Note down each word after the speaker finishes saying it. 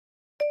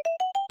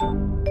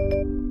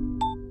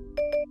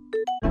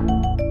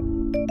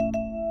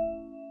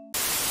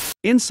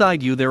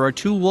Inside you there are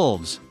two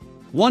wolves.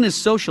 One is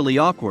socially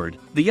awkward,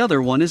 the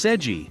other one is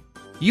edgy.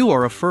 You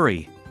are a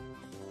furry.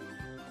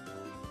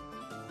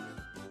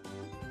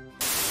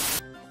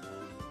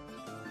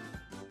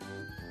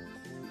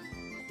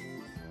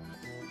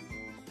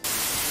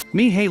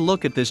 Me, hey,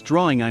 look at this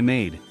drawing I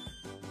made.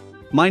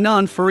 My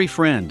non-furry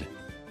friend.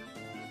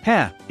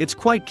 Ha, it's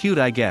quite cute,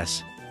 I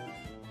guess.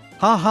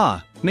 Ha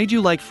ha, made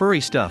you like furry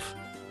stuff.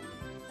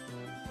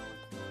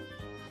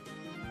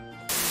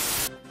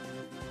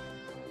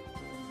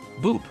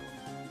 Boop.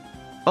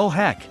 Oh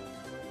heck.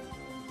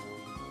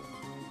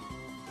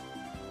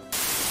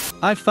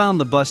 I found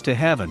the bus to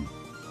heaven.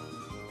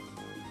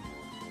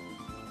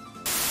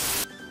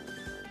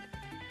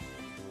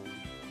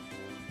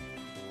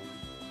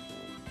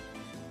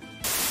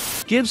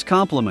 Gives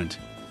compliment.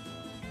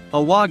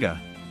 Awaga.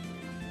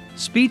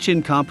 Speech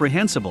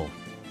incomprehensible.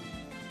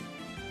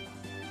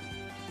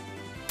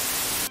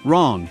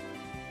 Wrong.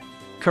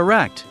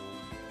 Correct.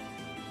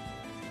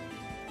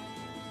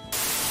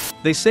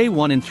 They say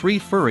 1 in 3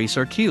 furries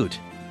are cute.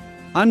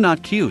 I'm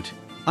not cute.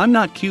 I'm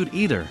not cute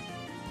either.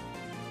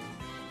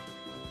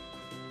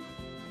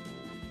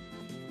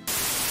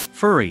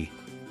 Furry.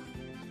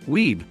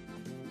 Weeb.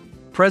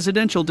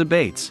 Presidential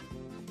debates.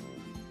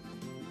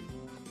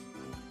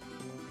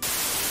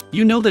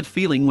 You know that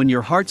feeling when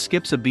your heart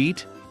skips a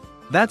beat?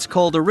 That's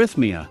called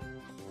arrhythmia.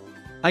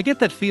 I get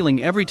that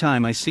feeling every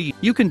time I see you.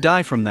 You can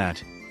die from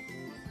that.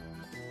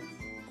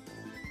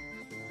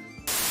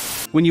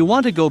 When you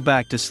want to go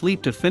back to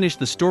sleep to finish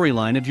the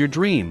storyline of your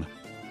dream.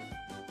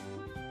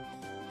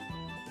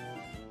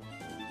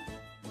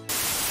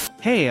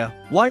 Hey,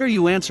 why are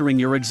you answering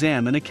your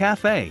exam in a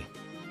cafe?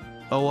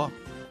 Oh,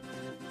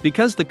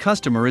 because the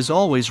customer is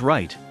always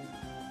right.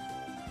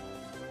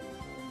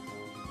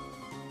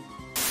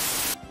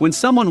 When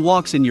someone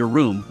walks in your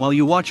room while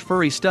you watch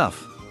furry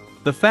stuff.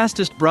 The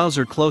fastest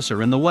browser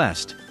closer in the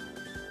West.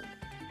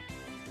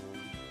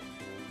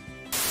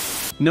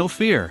 No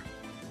fear.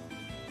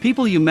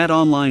 People you met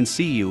online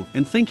see you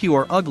and think you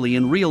are ugly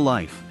in real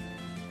life.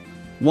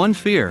 One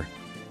fear.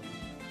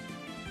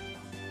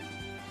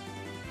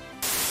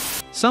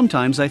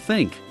 Sometimes I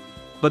think,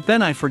 but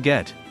then I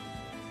forget.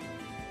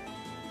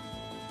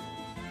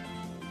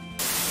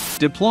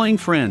 Deploying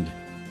friend.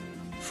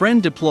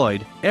 Friend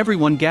deployed,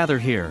 everyone gather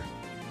here.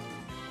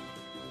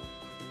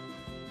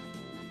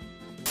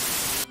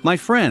 My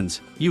friends,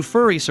 you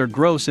furries are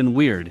gross and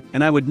weird,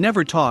 and I would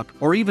never talk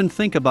or even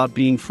think about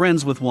being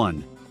friends with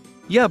one.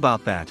 Yeah,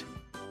 about that.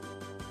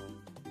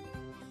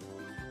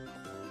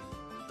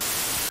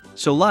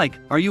 So like,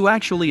 are you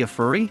actually a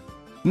furry?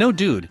 No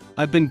dude,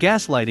 I've been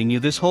gaslighting you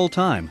this whole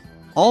time.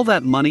 All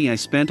that money I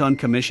spent on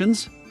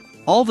commissions?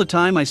 All the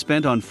time I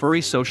spent on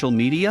furry social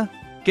media?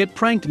 Get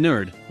pranked,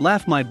 nerd,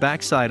 laugh my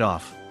backside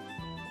off.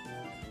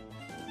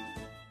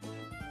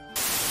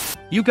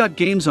 You got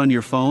games on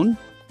your phone?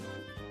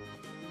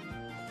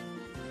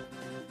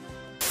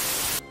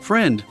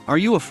 Friend, are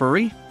you a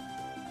furry?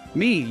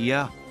 Me,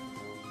 yeah.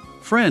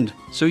 Friend,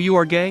 so you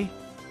are gay?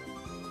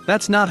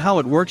 That's not how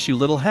it works, you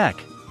little heck.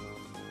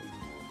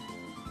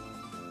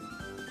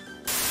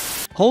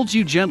 Holds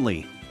you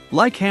gently,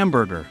 like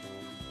hamburger.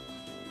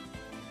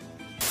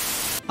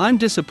 I'm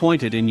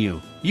disappointed in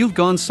you, you've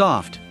gone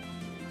soft.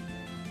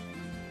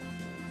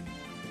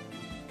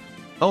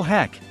 Oh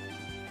heck.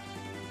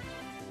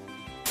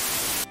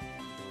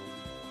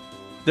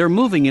 They're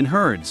moving in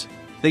herds.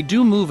 They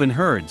do move in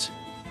herds.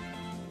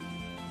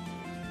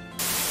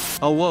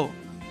 Oh whoa.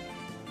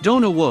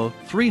 Don't whoa,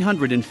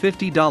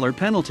 $350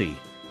 penalty.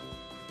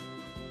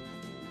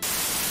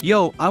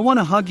 Yo, I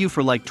wanna hug you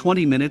for like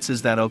 20 minutes,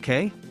 is that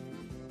okay?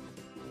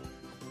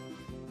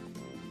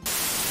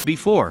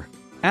 Before.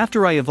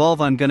 After I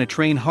evolve I'm gonna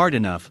train hard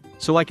enough,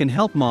 so I can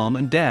help mom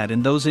and dad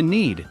and those in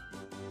need.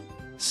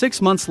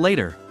 6 months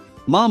later.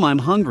 Mom, I'm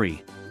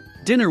hungry.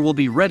 Dinner will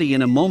be ready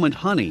in a moment,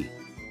 honey.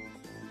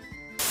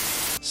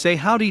 Say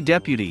howdy,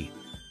 deputy.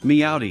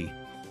 Meowdy.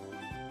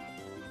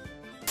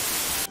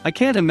 I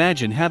can't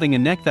imagine having a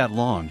neck that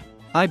long.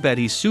 I bet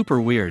he's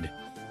super weird.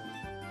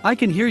 I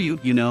can hear you,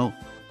 you know.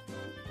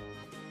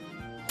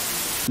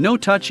 No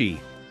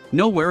touchy.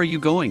 No, where are you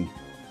going?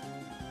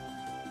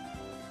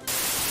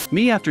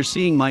 Me after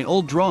seeing my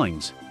old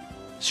drawings.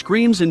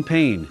 Screams in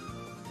pain.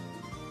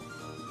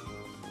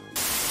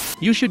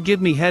 You should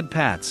give me head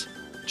pats.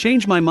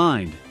 Change my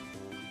mind.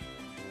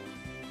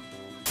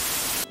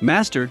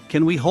 Master,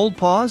 can we hold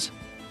pause?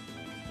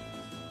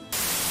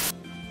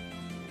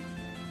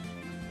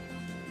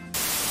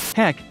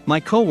 Heck, my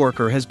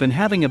coworker has been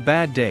having a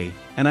bad day,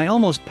 and I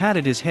almost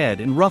patted his head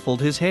and ruffled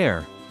his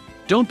hair.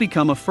 Don't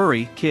become a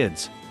furry,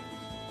 kids.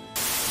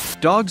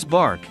 Dogs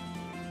bark.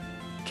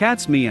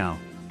 Cats meow.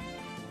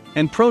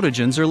 And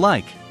protogens are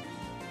like.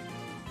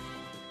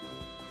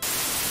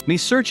 Me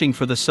searching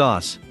for the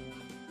sauce.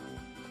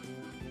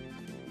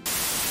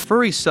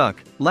 Furries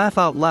suck, laugh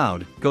out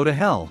loud, go to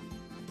hell.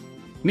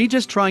 Me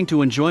just trying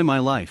to enjoy my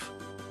life.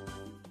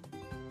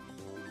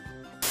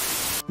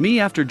 Me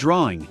after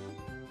drawing.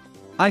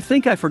 I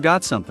think I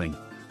forgot something.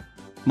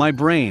 My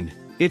brain,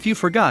 if you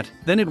forgot,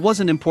 then it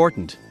wasn't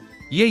important.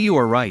 Yeah, you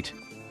are right.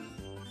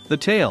 The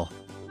tail.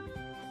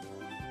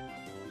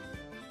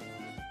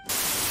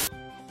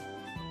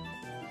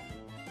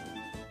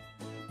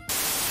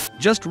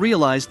 Just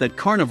realize that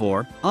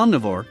carnivore,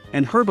 omnivore,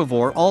 and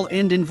herbivore all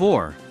end in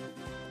vor.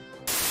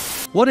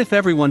 What if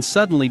everyone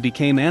suddenly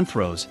became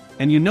anthros,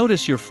 and you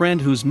notice your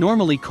friend who's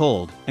normally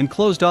cold and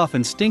closed off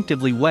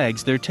instinctively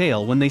wags their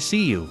tail when they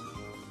see you?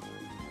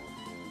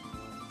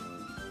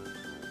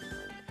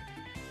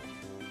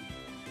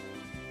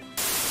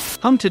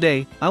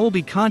 Today, I will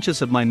be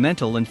conscious of my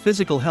mental and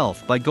physical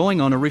health by going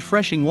on a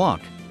refreshing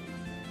walk.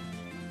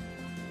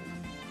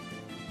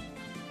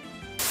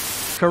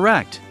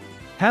 Correct.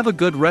 Have a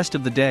good rest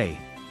of the day.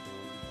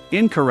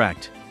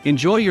 Incorrect.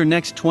 Enjoy your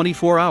next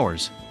 24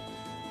 hours.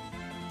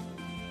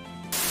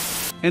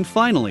 And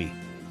finally,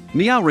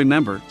 meow,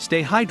 remember,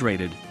 stay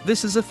hydrated,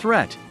 this is a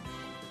threat.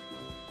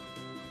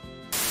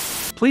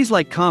 Please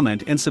like,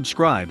 comment and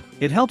subscribe,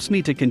 it helps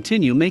me to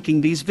continue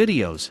making these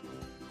videos.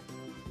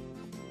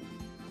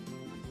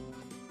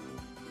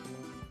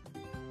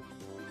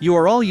 You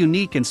are all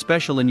unique and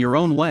special in your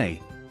own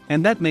way,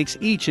 and that makes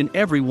each and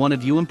every one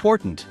of you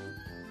important.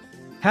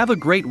 Have a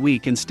great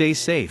week and stay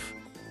safe.